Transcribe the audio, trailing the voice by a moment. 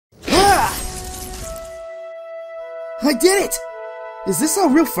I did it! Is this how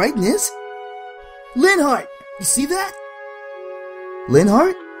real frightened is? Linhart! You see that?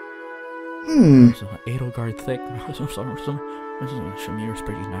 Linhart? Edelgard thick. Shamir's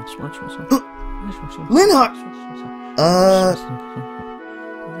pretty nice. Linhart!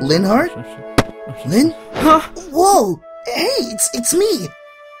 Linhart? Lin? Huh? Whoa! Hey, it's me!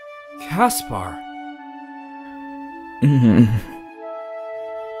 Caspar.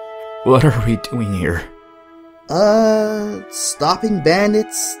 What are we doing here? Stopping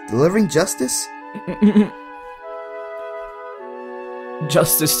bandits, delivering justice?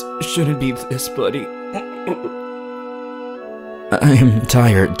 Justice shouldn't be this bloody. I am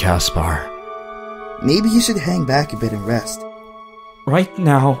tired, Caspar. Maybe you should hang back a bit and rest. Right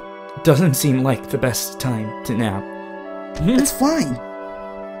now doesn't seem like the best time to nap. It's fine.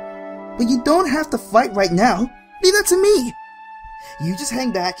 But you don't have to fight right now. Leave that to me. You just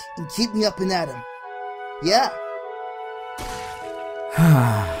hang back and keep me up and at him. Yeah.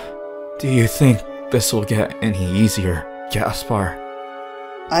 Do you think this will get any easier, Caspar?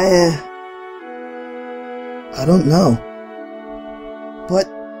 I don't know. But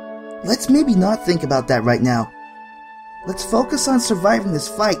let's maybe not think about that right now. Let's focus on surviving this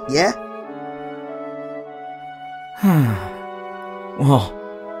fight, yeah? Well,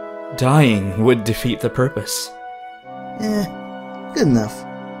 dying would defeat the purpose. Good enough.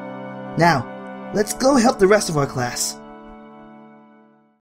 Now, let's go help the rest of our class.